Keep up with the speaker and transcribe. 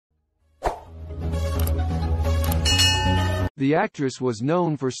The actress was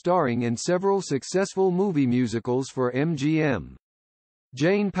known for starring in several successful movie musicals for MGM.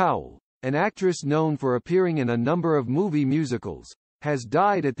 Jane Powell, an actress known for appearing in a number of movie musicals, has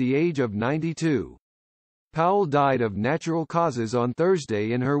died at the age of 92. Powell died of natural causes on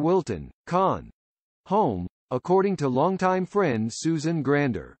Thursday in her Wilton, Conn. home, according to longtime friend Susan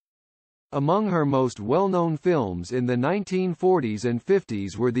Grander. Among her most well-known films in the 1940s and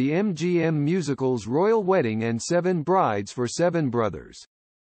 50s were the MGM musicals Royal Wedding and Seven Brides for Seven Brothers.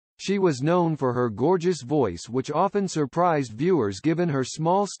 She was known for her gorgeous voice, which often surprised viewers given her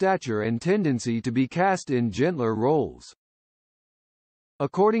small stature and tendency to be cast in gentler roles.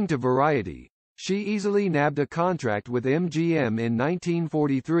 According to Variety, she easily nabbed a contract with MGM in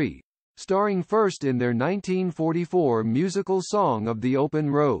 1943, starring first in their 1944 musical Song of the Open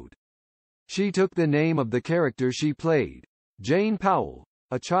Road. She took the name of the character she played, Jane Powell,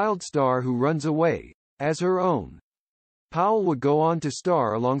 a child star who runs away, as her own. Powell would go on to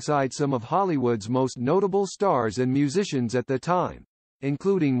star alongside some of Hollywood's most notable stars and musicians at the time,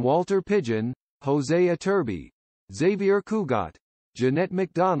 including Walter Pidgeon, Jose Iturbi, Xavier Cugat, Jeanette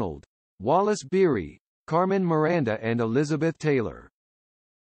MacDonald, Wallace Beery, Carmen Miranda and Elizabeth Taylor.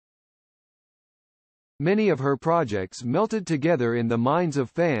 Many of her projects melted together in the minds of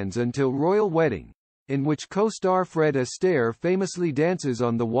fans until Royal Wedding, in which co-star Fred Astaire famously dances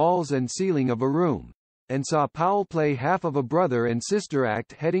on the walls and ceiling of a room, and saw Powell play half of a brother and sister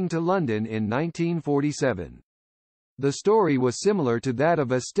act Heading to London in 1947. The story was similar to that of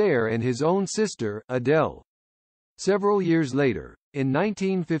Astaire and his own sister, Adele. Several years later, in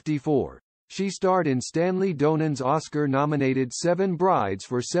 1954, she starred in Stanley Donen's Oscar-nominated Seven Brides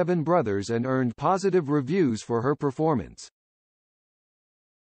for Seven Brothers and earned positive reviews for her performance.